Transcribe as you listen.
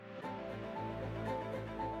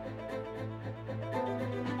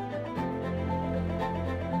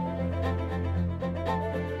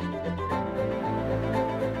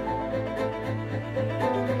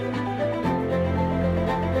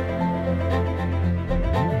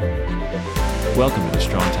Welcome to the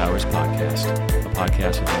Strong Towers Podcast, a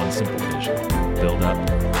podcast with one simple vision: build up,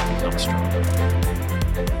 become strong.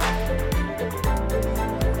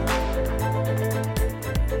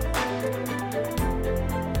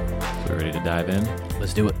 So we're ready to dive in?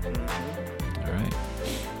 Let's do it. All right.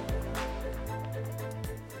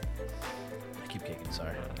 I keep kicking,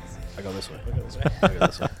 sorry. I go this way. I go this way. I go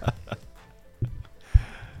this way.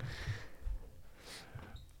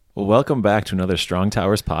 Well, welcome back to another Strong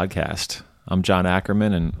Towers Podcast. I'm John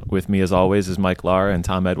Ackerman, and with me as always is Mike Lara and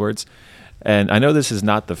Tom Edwards. And I know this is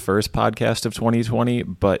not the first podcast of 2020,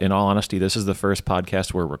 but in all honesty, this is the first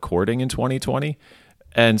podcast we're recording in 2020.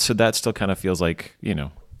 And so that still kind of feels like,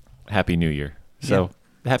 Happy New Year. So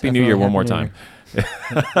Happy New Year one more time.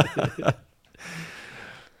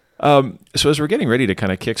 So as we're getting ready to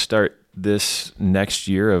kind of kickstart this next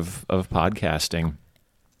year of podcasting,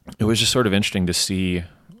 it was just sort of interesting to see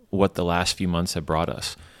what the last few months have brought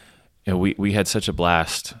us. We had such a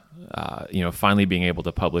blast, finally being able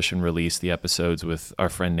to publish and release the episodes with our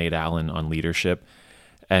friend Nate Allen on leadership,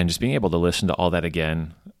 and just being able to listen to all that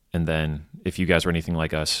again. And then if you guys were anything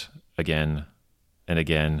like us, again and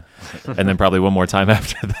again, and then probably one more time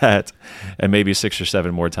after that, and maybe 6 or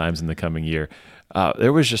 7 more times in the coming year.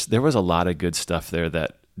 There was a lot of good stuff there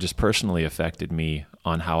that just personally affected me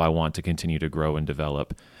on how I want to continue to grow and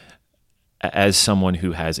develop as someone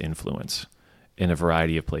who has influence in a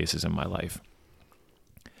variety of places in my life.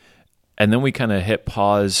 And then we kind of hit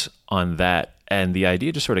pause on that, and the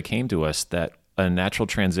idea just sort of came to us that a natural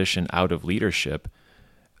transition out of leadership,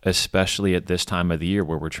 especially at this time of the year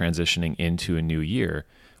where we're transitioning into a new year,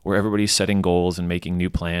 where everybody's setting goals and making new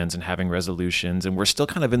plans and having resolutions, and we're still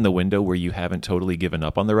kind of in the window where you haven't totally given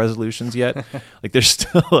up on the resolutions yet. Like there's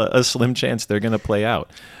still a slim chance they're going to play out.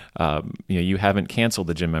 You haven't canceled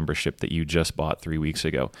the gym membership that you just bought 3 weeks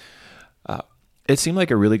ago. It seemed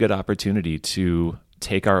like a really good opportunity to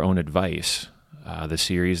take our own advice, the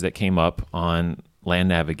series that came up on land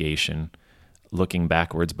navigation, looking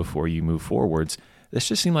backwards before you move forwards. This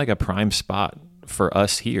just seemed like a prime spot for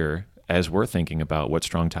us here as we're thinking about what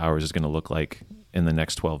Strong Towers is going to look like in the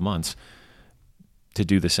next 12 months to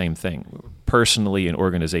do the same thing personally and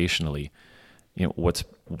organizationally. What's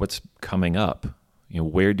coming up?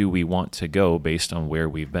 Where do we want to go based on where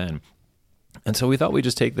we've been? And so we thought we'd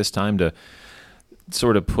just take this time to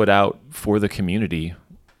sort of put out for the community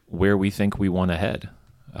where we think we want to head.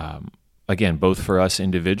 Again, both for us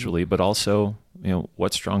individually, but also,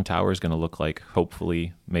 what Strong Tower is going to look like,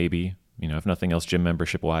 hopefully, maybe, if nothing else, gym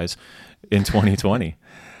membership wise in 2020.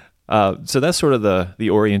 So that's sort of the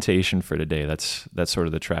orientation for today. That's sort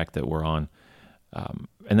of the track that we're on. And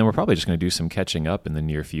then we're probably just going to do some catching up in the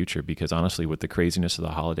near future because honestly, with the craziness of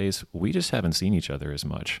the holidays, we just haven't seen each other as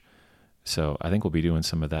much. So I think we'll be doing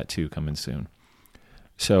some of that too coming soon.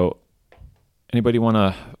 So anybody want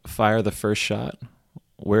to fire the first shot?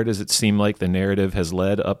 Where does it seem like the narrative has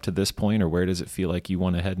led up to this point, or where does it feel like you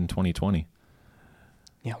want to head in 2020?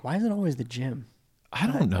 Yeah, why is it always the gym? I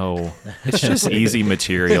don't know. It's just easy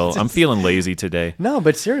material. I'm feeling lazy today. No,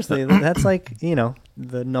 but seriously, that's like, the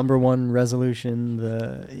number one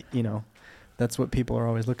resolution, that's what people are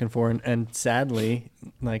always looking for. And sadly,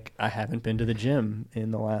 like I haven't been to the gym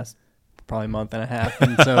in the last probably month and a half.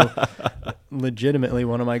 And so legitimately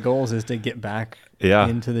one of my goals is to get back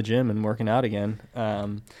into the gym and working out again.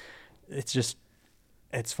 It's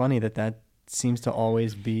funny that seems to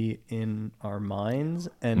always be in our minds,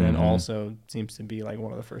 and then also seems to be like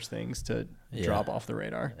one of the first things to drop off the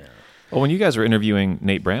radar. Yeah. Well, when you guys were interviewing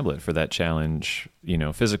Nate Bramblett for that challenge,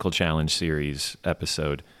 physical challenge series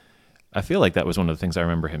episode, I feel like that was one of the things I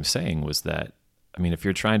remember him saying was that, if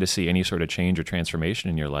you're trying to see any sort of change or transformation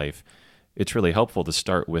in your life, it's really helpful to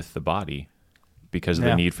start with the body because of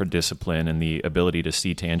the need for discipline and the ability to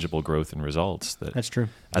see tangible growth and results. That's true.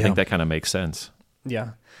 I think that kind of makes sense.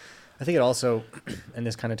 Yeah. I think it also, and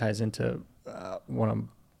this kind of ties into one of,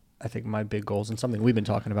 I think, my big goals and something we've been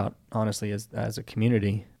talking about, honestly, as a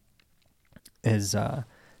community, is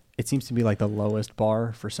it seems to be like the lowest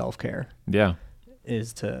bar for self-care. Yeah.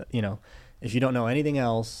 Is to, if you don't know anything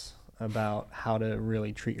else about how to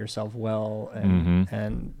really treat yourself well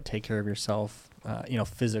and take care of yourself,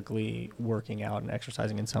 physically working out and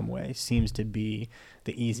exercising in some way seems to be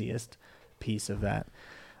the easiest piece of that.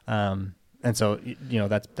 And so,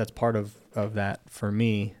 that's part of that for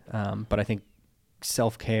me. But I think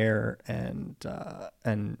self-care and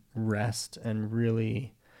rest and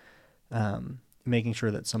really making sure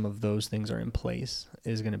that some of those things are in place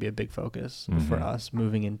is going to be a big focus for us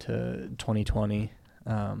moving into 2020.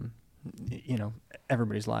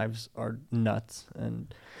 Everybody's lives are nuts,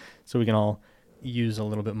 and so we can all use a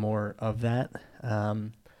little bit more of that.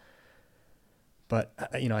 But,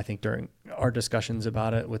 I think during our discussions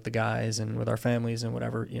about it with the guys and with our families and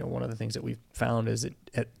whatever, one of the things that we've found is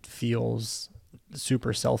it feels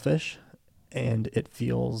super selfish, and it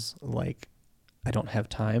feels like I don't have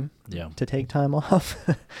time to take time off.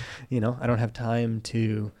 I don't have time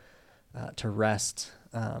to rest.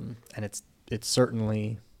 And it's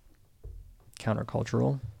certainly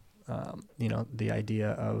countercultural. The idea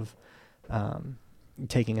of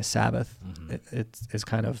taking a Sabbath,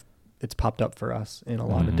 it's popped up for us in a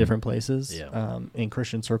lot of different places, in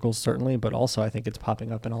Christian circles certainly, but also I think it's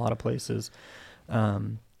popping up in a lot of places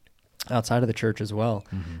outside of the church as well.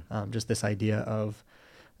 Just this idea of,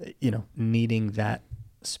 needing that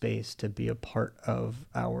space to be a part of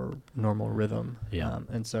our normal rhythm.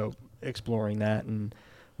 And so exploring that, and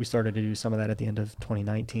we started to do some of that at the end of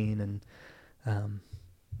 2019, and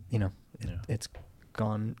it's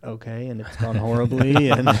gone okay, and it's gone horribly,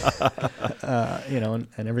 and and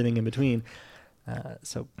everything in between.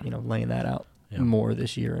 So laying that out more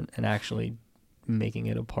this year, and actually making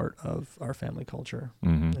it a part of our family culture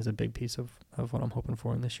is a big piece of what I'm hoping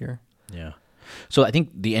for in this year. Yeah. So I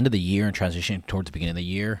think the end of the year and transition towards the beginning of the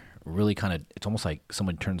year really it's almost like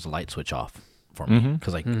someone turns the light switch off for me,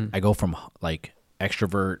 because I go from like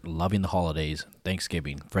extrovert, loving the holidays,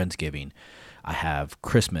 Thanksgiving, Friendsgiving. I have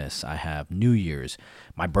Christmas, I have New Year's,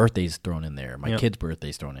 my birthday's thrown in there, my kid's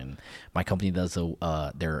birthday's thrown in. My company does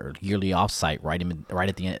their yearly offsite right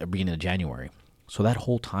at the beginning of January. So that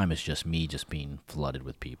whole time is just me just being flooded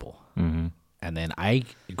with people. And then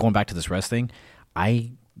going back to this rest thing,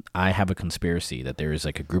 I have a conspiracy that there is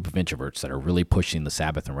like a group of introverts that are really pushing the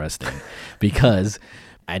Sabbath and rest thing because,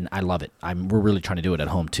 and I love it. We're really trying to do it at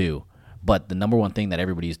home too. But the number one thing that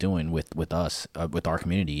everybody's doing with us, with our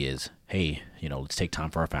community is, hey, let's take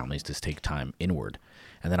time for our families, let's take time inward.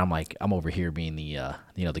 And then I'm over here being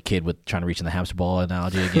the kid with trying to reach in the hamster ball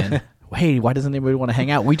analogy again. Hey, why doesn't anybody want to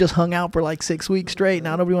hang out? We just hung out for like 6 weeks straight.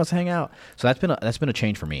 Now nobody wants to hang out. So that's been a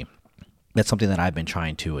change for me. That's something that I've been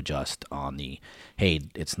trying to adjust on hey,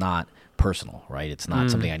 it's not personal, right? It's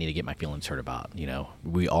not something I need to get my feelings hurt about.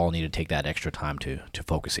 We all need to take that extra time to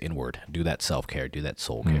focus inward, do that self-care, do that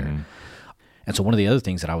soul care. And so one of the other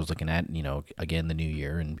things that I was looking at, again, the new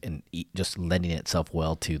year and just lending itself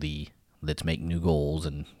well to let's make new goals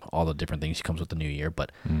and all the different things that comes with the new year.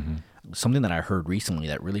 But something that I heard recently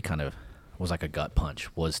that really kind of was like a gut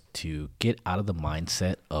punch was to get out of the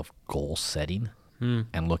mindset of goal setting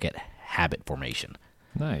and look at habit formation.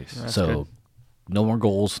 Nice. That's so good. No more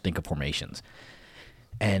goals, think of formation.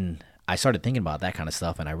 And I started thinking about that kind of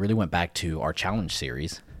stuff, and I really went back to our challenge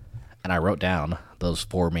series, and I wrote down those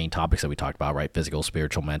 4 main topics that we talked about, right? Physical,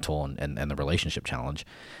 spiritual, mental, and the relationship challenge.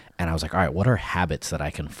 And I was like, all right, what are habits that I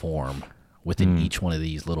can form within each one of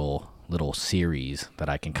these little series that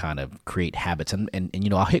I can kind of create habits? And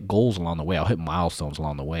I'll hit goals along the way. I'll hit milestones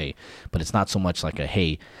along the way, but it's not so much like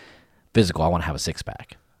hey, physical, I want to have a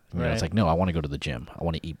 6-pack. It's like, no, I want to go to the gym. I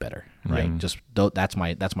want to eat better, right? Just that's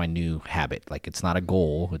my new habit. Like, it's not a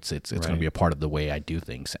goal. It's going to be a part of the way I do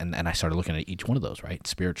things. And I started looking at each one of those, right?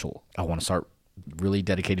 Spiritual. I want to start really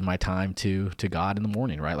dedicating my time to God in the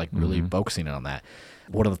morning, right? Like really focusing on that.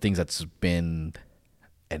 One of the things that's been,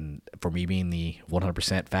 and for me being the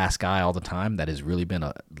 100% fast guy all the time, that has really been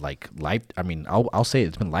I'll say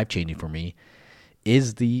it's been life-changing for me,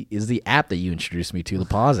 is the app that you introduced me to, the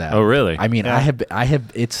Pause app. Oh, really? I mean, Yeah. I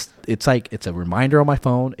have it's like it's a reminder on my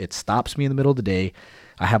phone. It stops me in the middle of the day.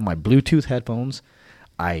 I have my Bluetooth headphones.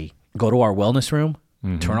 I go to our wellness room,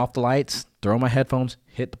 turn off the lights, throw my headphones,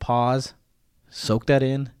 hit the pause, soak that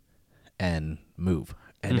in, and move.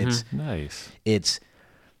 And it's Nice. it's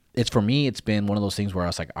for me, it's been one of those things where I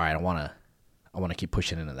was like, all right, I want to keep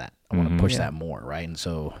pushing into that. I want to push that more, right? And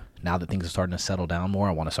so now that things are starting to settle down more,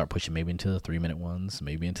 I want to start pushing maybe into the 3-minute ones,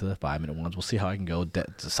 maybe into the 5-minute ones. We'll see how I can go. The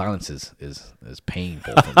silence is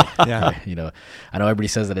painful for me. Yeah. I know everybody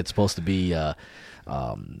says that it's supposed to be,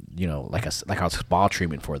 like a spa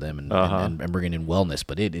treatment for them and bringing in wellness,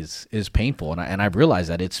 but it is painful, and I've realized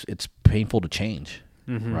that it's painful to change,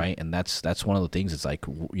 right? And that's one of the things. It's like,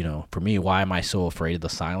 for me, why am I so afraid of the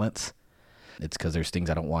silence? It's because there's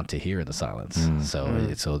things I don't want to hear in the silence. So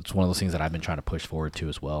it's one of those things that I've been trying to push forward to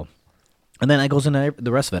as well. And then it goes into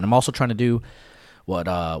the rest of it. I'm also trying to do what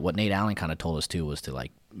Nate Allen kind of told us too, was to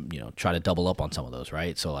try to double up on some of those,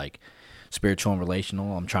 right? So like spiritual and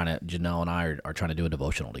relational, Janelle and I are trying to do a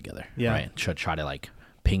devotional together, right? Try to like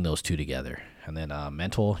ping those two together. And then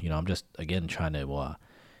mental, I'm just again trying to.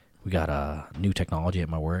 We got new technology at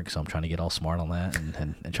my work, so I'm trying to get all smart on that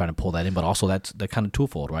and trying to pull that in. But also that's kind of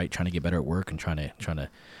twofold, right? Trying to get better at work and trying to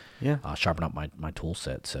sharpen up my tool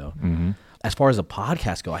set. So as far as the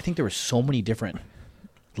podcast go, I think there were so many different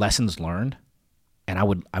lessons learned And I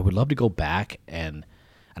would love to go back and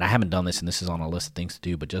I haven't done this, and this is on a list of things to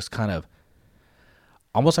do, but just kind of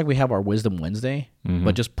almost like we have our Wisdom Wednesday,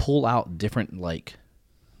 but just pull out different like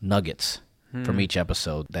nuggets from each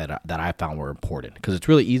episode that I found were important, because it's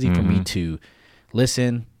really easy for me to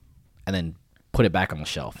listen and then put it back on the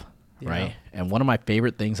shelf, right? And one of my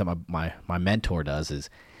favorite things that my mentor does is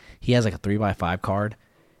he has like a 3x5 card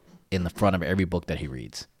in the front of every book that he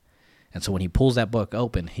reads. And so when he pulls that book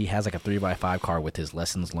open, he has like a 3x5 card with his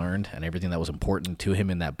lessons learned and everything that was important to him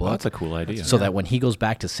in that book. Oh, that's a cool idea. So that when he goes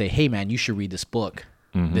back to say, hey, man, you should read this book,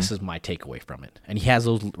 this is my takeaway from it. And he has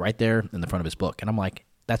those right there in the front of his book. And I'm like,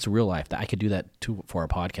 that's real life. That I could do that too for our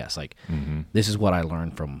podcast. Like, this is what I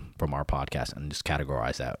learned from our podcast, and just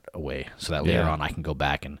categorize that away so that later on I can go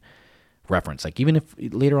back and reference. Like, even if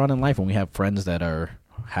later on in life when we have friends that are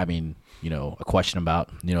having, a question about,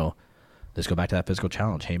 let's go back to that physical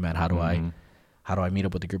challenge. Hey, man, how do I meet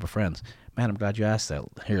up with a group of friends? Man, I'm glad you asked that.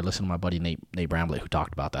 Here, listen to my buddy Nate Bramblett, who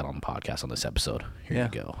talked about that on the podcast on this episode. Here you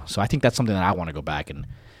go. So I think that's something that I want to go back and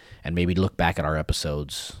maybe look back at our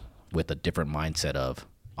episodes with a different mindset of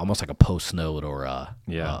almost like a post note or a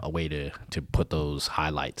way to put those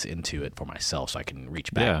highlights into it for myself, so I can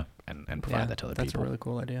reach back and provide that to other people. That's a really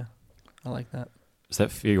cool idea. I like that. Does that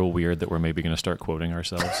feel weird that we're maybe going to start quoting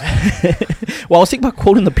ourselves? Well, I was thinking about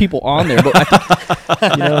quoting the people on there, but I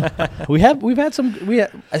think, we've had some.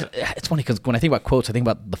 It's funny because when I think about quotes, I think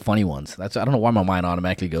about the funny ones. I don't know why my mind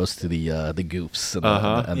automatically goes to the goofs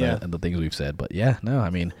and the things we've said. But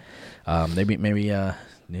maybe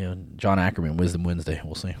John Ackerman, Wisdom Wednesday.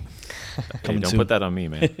 We'll see. Hey, don't put that on me,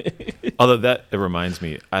 man. Although it reminds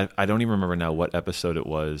me, I don't even remember now what episode it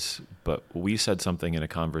was, but we said something in a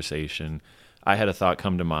conversation. I had a thought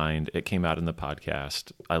come to mind. It came out in the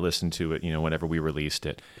podcast. I listened to it, whenever we released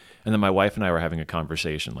it. And then my wife and I were having a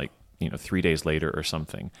conversation 3 days later or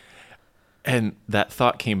something. And that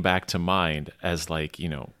thought came back to mind as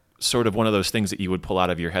sort of one of those things that you would pull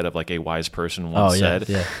out of your head of like a wise person once said,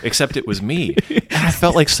 except it was me. And I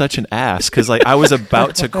felt like such an ass because I was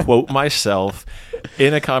about to quote myself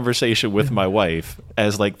in a conversation with my wife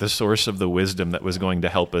as the source of the wisdom that was going to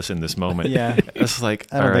help us in this moment. Yeah. It's I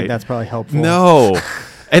don't think that's probably helpful. No.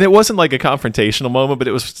 And it wasn't like a confrontational moment, but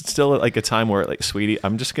it was still like a time where sweetie,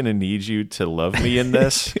 I'm just going to need you to love me in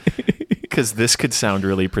this because this could sound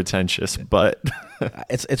really pretentious, but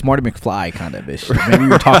it's Marty McFly kind of ish. Maybe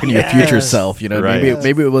you're talking to your future self, Right.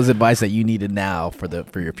 Maybe it was advice that you needed now for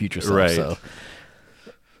your future self. Right. So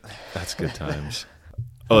that's good times.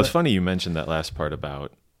 Oh, it's funny you mentioned that last part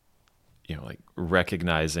about,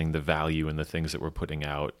 recognizing the value in the things that we're putting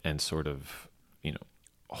out and sort of,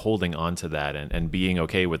 holding on to that and being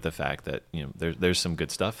okay with the fact that, there's some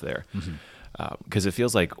good stuff there. Because it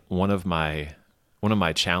feels like one of my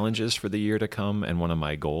challenges for the year to come and one of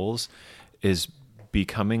my goals is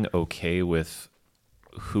becoming okay with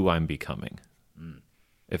who I'm becoming,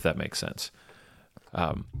 if that makes sense.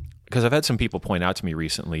 Because I've had some people point out to me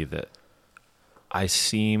recently that I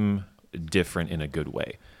seem different in a good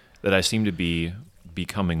way, that I seem to be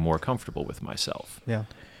becoming more comfortable with myself. Yeah.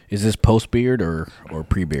 is this post beard or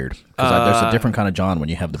pre beard? Because there's a different kind of John when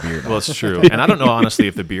you have the beard. Well, it's true, and I don't know honestly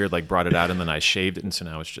if the beard brought it out and then I shaved it and so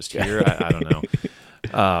now it's just here. I don't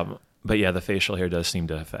know. But yeah, the facial hair does seem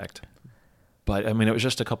to affect. But I mean, it was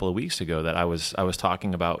just a couple of weeks ago that I was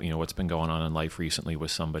talking about what's been going on in life recently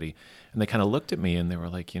with somebody, and they kind of looked at me and they were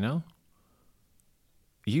like,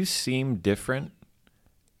 you seem different,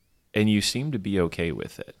 and you seem to be okay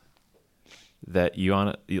with it. That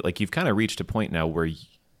you've kind of reached a point now where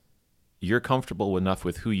you're comfortable enough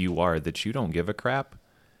with who you are that you don't give a crap,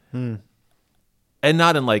 and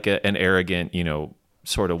not in like an arrogant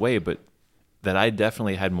sort of way, but that I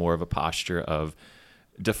definitely had more of a posture of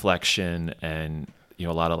deflection and a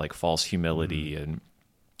lot of like false humility and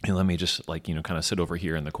let me just kind of sit over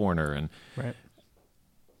here in the corner and right.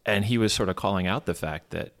 And he was sort of calling out the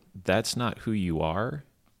fact that that's not who you are,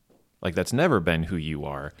 like that's never been who you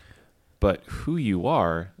are, but who you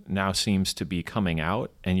are now seems to be coming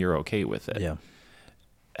out and you're okay with it. Yeah.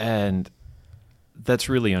 And that's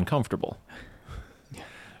really uncomfortable.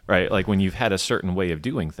 Right? Like when you've had a certain way of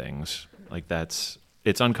doing things, like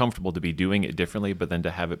it's uncomfortable to be doing it differently, but then to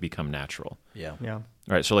have it become natural. Yeah. Yeah.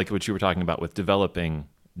 Right. So like what you were talking about with developing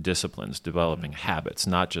disciplines, developing habits,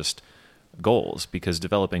 not just goals, because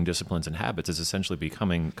developing disciplines and habits is essentially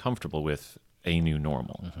becoming comfortable with a new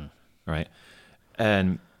normal. Right.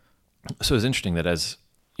 And so it's interesting that as,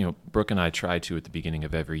 Brooke and I try to at the beginning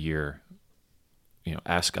of every year,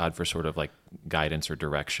 ask God for sort of like guidance or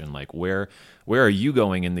direction, like where are you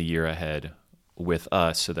going in the year ahead with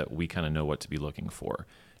us so that we kind of know what to be looking for.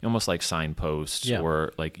 almost like signposts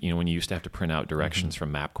or like, when you used to have to print out directions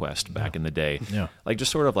from MapQuest back in the day. Yeah. Like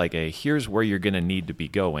just sort of like here's where you're going to need to be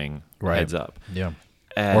going, heads up. Yeah.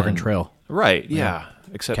 And, Oregon Trail. Right. Yeah.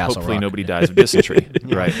 Except Castle hopefully Rock. nobody dies of dysentery.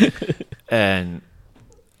 Right. And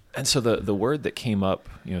so the word that came up,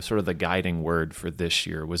 sort of the guiding word for this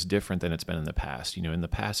year was different than it's been in the past. In the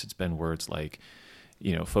past, it's been words like,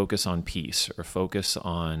 focus on peace or focus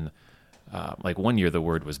on, like one year the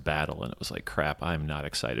word was battle, and it was like, crap, I'm not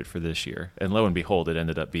excited for this year. And lo and behold, it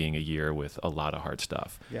ended up being a year with a lot of hard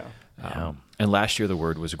stuff. Yeah. And last year the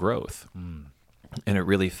word was growth. And it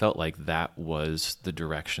really felt like that was the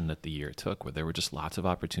direction that the year took, where there were just lots of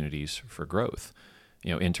opportunities for growth,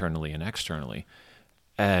 internally and externally.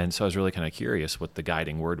 And so I was really kind of curious what the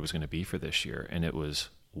guiding word was going to be for this year, and it was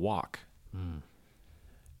walk.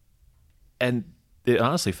 And it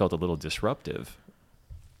honestly felt a little disruptive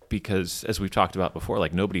because, as we've talked about before,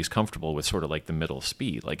 like nobody's comfortable with sort of like the middle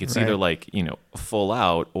speed. Like it's either like, full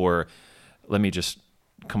out, or let me just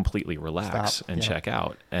completely relax and check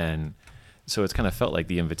out. And so it's kind of felt like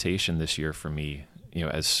the invitation this year for me,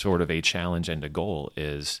 as sort of a challenge and a goal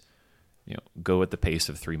is, go at the pace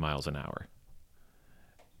of 3 miles an hour.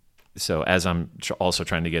 So as I'm also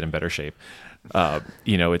trying to get in better shape,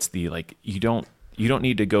 it's the, like, you don't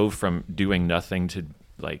need to go from doing nothing to,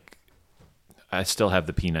 like, I still have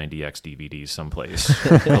the P90X DVDs someplace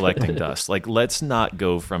collecting dust. Like, let's not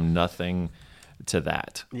go from nothing to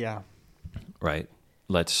that. Yeah. Right.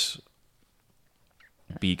 Let's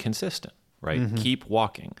be consistent, right? Keep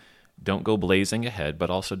walking. Don't go blazing ahead, but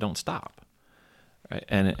also don't stop. Right.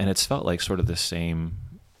 And it's felt like sort of the same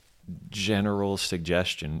general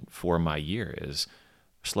suggestion for my year is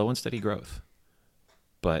slow and steady growth,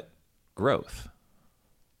 but growth,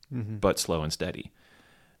 but slow and steady.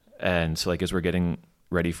 And so, like, as we're getting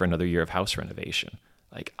ready for another year of house renovation,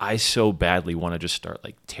 like, I so badly want to just start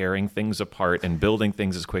like tearing things apart and building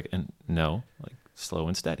things as quick, and no, like, slow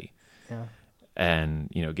and steady. Yeah. And,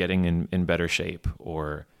 getting in better shape.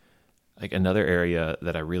 Or like another area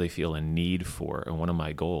that I really feel a need for, and one of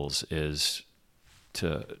my goals is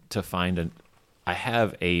to find I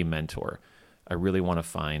have a mentor. I really want to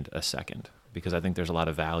find a second, because I think there's a lot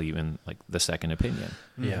of value in like the second opinion.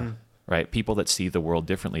 Yeah. Right? People that see the world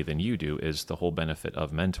differently than you do is the whole benefit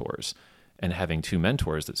of mentors. And having two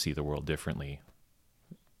mentors that see the world differently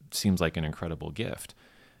seems like an incredible gift.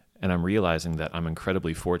 And I'm realizing that I'm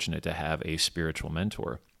incredibly fortunate to have a spiritual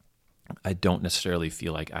mentor. I don't necessarily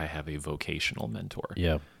feel like I have a vocational mentor.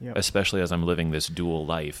 Yeah. Yep. Especially as I'm living this dual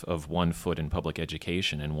life of 1 foot in public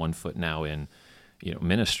education and 1 foot now in,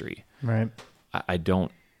 ministry. Right. I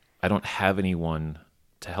don't have anyone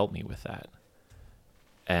to help me with that.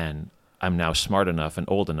 And I'm now smart enough and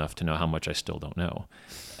old enough to know how much I still don't know.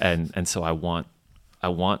 And so I want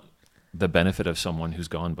the benefit of someone who's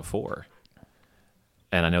gone before.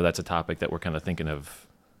 And I know that's a topic that we're kind of thinking of.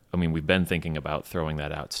 I mean, we've been thinking about throwing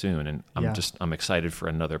that out soon, and I'm excited for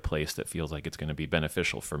another place that feels like it's going to be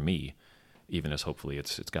beneficial for me, even as hopefully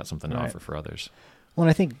it's got something to offer for others. Well, and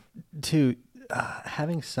I think too,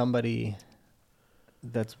 having somebody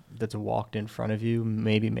that's walked in front of you,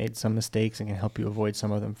 maybe made some mistakes and can help you avoid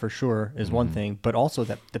some of them for sure, is one thing, but also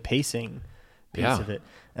that the pacing piece of it.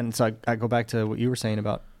 And so I go back to what you were saying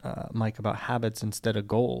about Mike, about habits instead of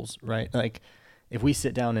goals, right? Like, if we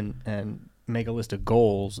sit down and make a list of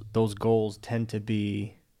goals, those goals tend to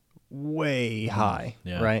be way high,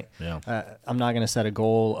 right? Yeah. I'm not going to set a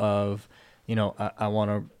goal of, I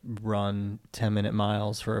want to run 10-minute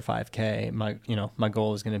miles for a 5K. My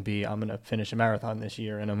goal is going to be, I'm going to finish a marathon this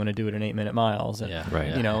year, and I'm going to do it in 8-minute miles. And,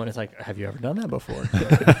 and it's like, have you ever done that before?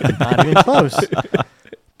 Not even close.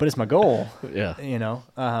 But it's my goal. Yeah.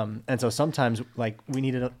 And so sometimes, like, we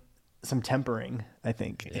needed some tempering, I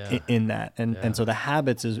think, in that. And so the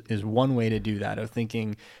habits is one way to do that, of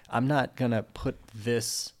thinking, I'm not going to put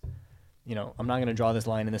this, I'm not going to draw this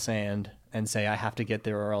line in the sand and say I have to get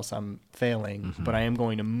there or else I'm failing, but I am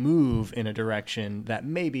going to move in a direction that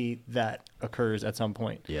maybe that occurs at some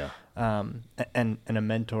point. Yeah. And a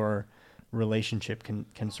mentor relationship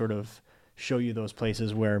can sort of show you those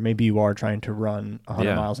places where maybe you are trying to run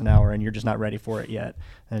 100 miles an hour and you're just not ready for it yet.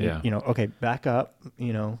 And, okay, back up,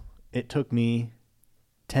 it took me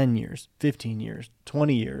 10 years, 15 years,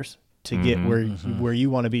 20 years to get where you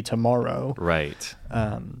want to be tomorrow. Right.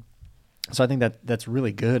 So I think that's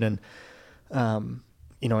really good. And,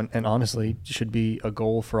 and honestly should be a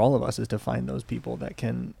goal for all of us, is to find those people that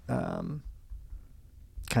can kind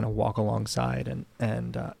of walk alongside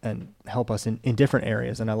and help us in different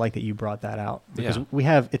areas. And I like that you brought that out, because we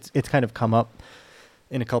have, it's kind of come up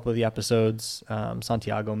in a couple of the episodes.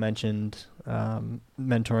 Santiago mentioned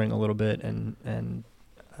mentoring a little bit, and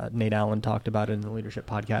Nate Allen talked about it in the leadership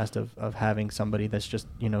podcast of having somebody that's just,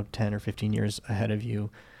 10 or 15 years ahead of you.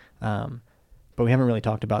 But we haven't really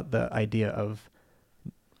talked about the idea of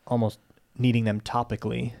almost needing them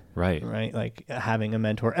topically, Right. Like having a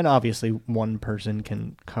mentor, and obviously one person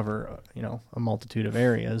can cover, a multitude of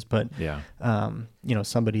areas, but, Yeah.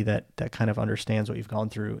 Somebody that kind of understands what you've gone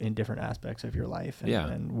through in different aspects of your life Yeah.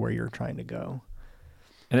 and where you're trying to go.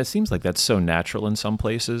 And it seems like that's so natural in some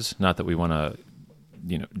places. Not that we want to,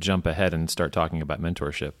 jump ahead and start talking about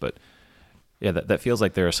mentorship, but yeah, that feels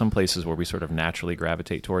like there are some places where we sort of naturally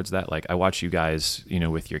gravitate towards that. Like I watch you guys,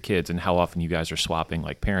 with your kids and how often you guys are swapping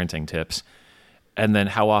like parenting tips. And then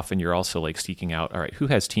how often you're also like seeking out, all right, who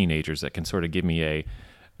has teenagers that can sort of give me all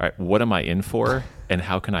right, what am I in for? And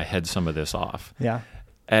how can I head some of this off? Yeah.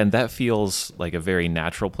 And that feels like a very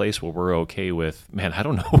natural place where we're okay with, man, I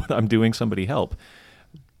don't know what I'm doing, somebody help.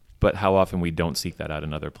 But how often we don't seek that out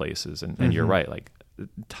in other places. And you're right, like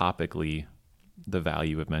topically, the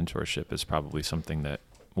value of mentorship is probably something that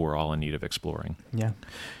we're all in need of exploring. Yeah.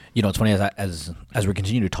 It's funny as we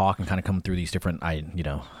continue to talk and kind of come through these different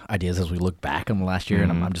ideas as we look back on the last year,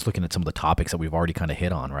 and I'm just looking at some of the topics that we've already kind of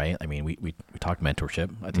hit on, right? I mean, we talked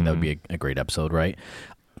mentorship. I think that would be a great episode, right?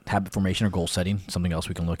 Habit formation or goal setting, something else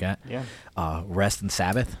we can look at. Yeah. Rest and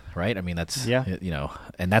Sabbath, right? I mean, that's Yeah.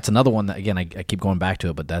 and that's another one that again I keep going back to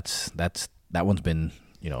it, but that one's been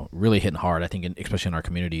really hitting hard. I think, especially in our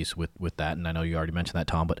communities with that. And I know you already mentioned that,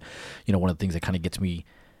 Tom, but one of the things that kind of gets me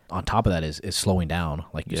on top of that is slowing down,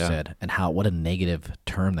 like you said, and what a negative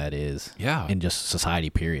term that is in just society,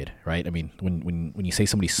 period, right? I mean, when you say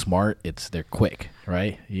somebody's smart, they're quick,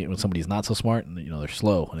 right? When somebody's not so smart, they're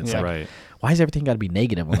slow. And it's right. Why has everything got to be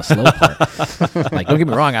negative on the slow part? Like, don't get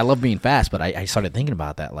me wrong, I love being fast, but I started thinking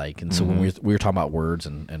about that, like, and so when we were talking about words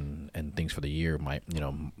and things for the year, my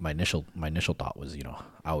initial thought was,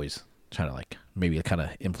 I always trying to like maybe kind of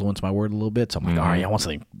influence my word a little bit. So I'm like, all right, I want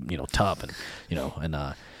something, tough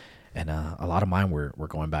and a lot of mine were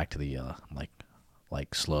going back to the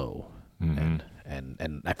like slow and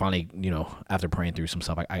I finally, after praying through some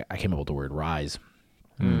stuff, I came up with the word rise.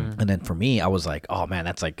 And then for me, I was like, oh man,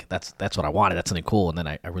 that's what I wanted. That's something cool. And then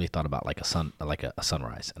I really thought about like a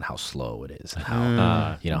sunrise and how slow it is and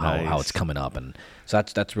how how it's coming up. And so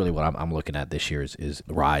that's really what I'm looking at this year is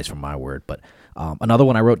rise from my word. But another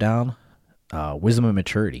one I wrote down, wisdom and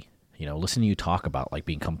maturity. Listening to you talk about like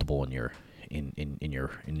being comfortable in your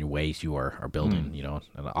ways you are building,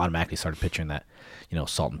 and I automatically started picturing that,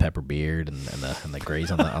 salt and pepper beard and the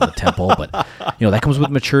grays on the temple. But, that comes with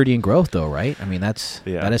maturity and growth though, right? I mean, that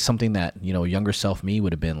is something that, younger self me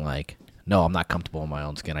would have been like, no, I'm not comfortable in my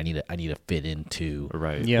own skin. I need to fit into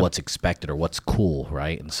what's expected or what's cool.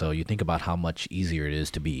 Right. And so you think about how much easier it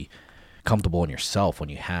is to be comfortable in yourself when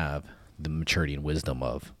you have the maturity and wisdom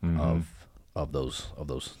of those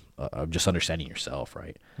just understanding yourself.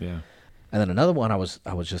 Right. Yeah. And then another one I was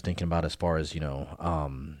just thinking about as far as,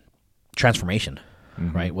 transformation,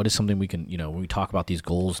 right? What is something we can, when we talk about these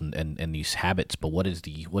goals and these habits, but what is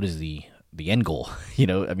the end goal?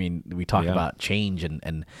 I mean, we talk about change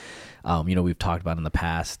and we've talked about in the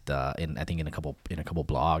past, I think in a couple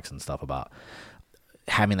blogs and stuff about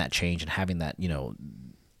having that change and having that,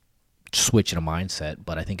 switch in a mindset.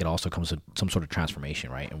 But I think it also comes with some sort of transformation,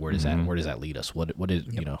 right? And where does that lead us? What is,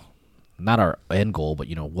 not our end goal, but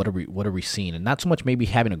what are we seeing? And not so much maybe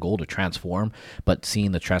having a goal to transform, but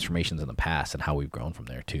seeing the transformations in the past and how we've grown from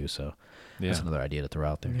there too. So that's another idea to throw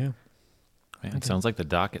out there. Yeah. Man, it sounds like the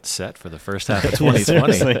docket's set for the first half of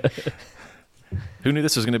 2020. Who knew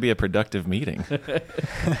this was going to be a productive meeting?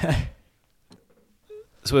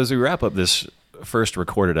 So as we wrap up this first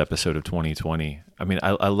recorded episode of 2020, I mean,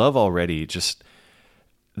 I love already just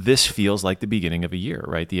this feels like the beginning of a year,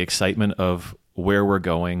 right? The excitement of where we're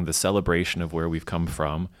going, the celebration of where we've come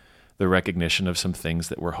from, the recognition of some things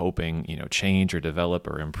that we're hoping, change or develop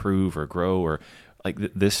or improve or grow, or like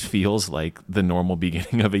this feels like the normal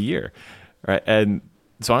beginning of a year, right? And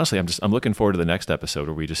so honestly, I'm looking forward to the next episode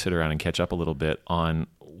where we just sit around and catch up a little bit on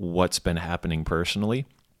what's been happening personally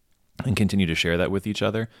and continue to share that with each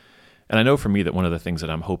other. And I know for me that one of the things that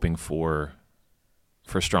I'm hoping for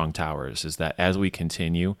Strong Towers is that as we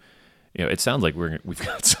continue, it sounds like we've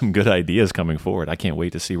got some good ideas coming forward. I can't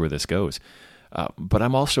wait to see where this goes. But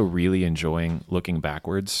I'm also really enjoying looking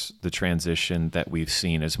backwards, the transition that we've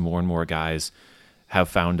seen as more and more guys have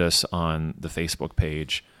found us on the Facebook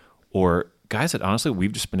page, or guys that honestly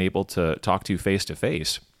we've just been able to talk to face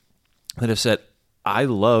that have said, I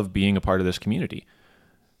love being a part of this community.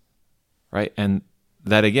 Right. And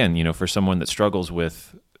that, again, for someone that struggles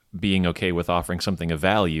with being okay with offering something of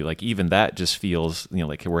value, like even that just feels,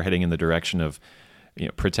 like we're heading in the direction of,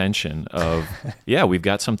 pretension of, yeah, we've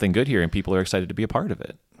got something good here and people are excited to be a part of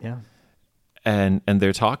it. Yeah. And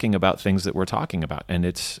they're talking about things that we're talking about, and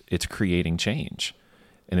it's creating change,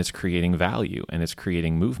 and it's creating value, and it's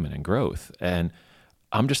creating movement and growth. And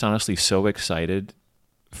I'm just honestly so excited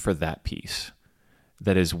for that piece,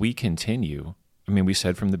 that as we continue, I mean, we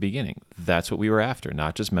said from the beginning, that's what we were after,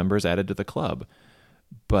 not just members added to the club,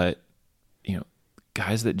 but,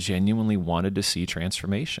 guys that genuinely wanted to see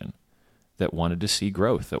transformation, that wanted to see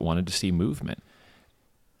growth, that wanted to see movement.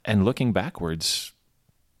 And looking backwards,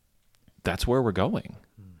 that's where we're going.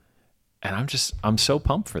 And I'm so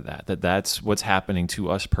pumped for that's what's happening to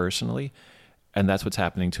us personally, and that's what's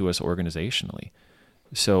happening to us organizationally.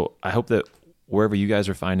 So I hope that wherever you guys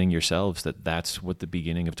are finding yourselves, that's what the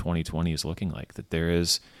beginning of 2020 is looking like, that there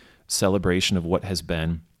is celebration of what has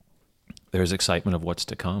been, there's excitement of what's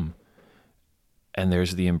to come, and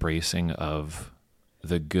there's the embracing of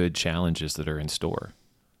the good challenges that are in store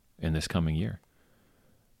in this coming year.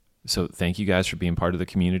 So thank you guys for being part of the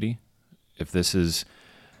community. If this is,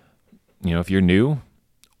 if you're new,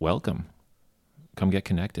 welcome. Come get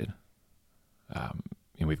connected.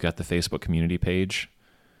 We've got the Facebook community page,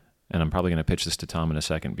 and I'm probably going to pitch this to Tom in a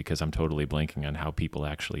second because I'm totally blanking on how people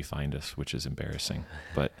actually find us, which is embarrassing.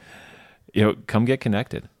 But, come get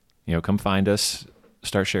connected. Come find us,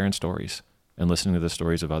 start sharing stories and listening to the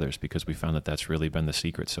stories of others, because we found that that's really been the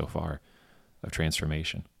secret so far of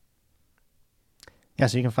transformation. Yeah,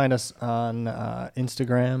 so you can find us on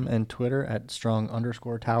Instagram and Twitter at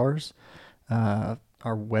strong_towers. Our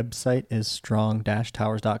website is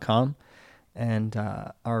strong-towers.com. And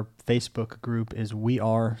our Facebook group is We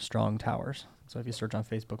Are Strong Towers. So if you search on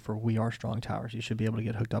Facebook for We Are Strong Towers, you should be able to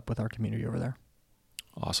get hooked up with our community over there.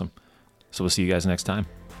 Awesome. So we'll see you guys next time.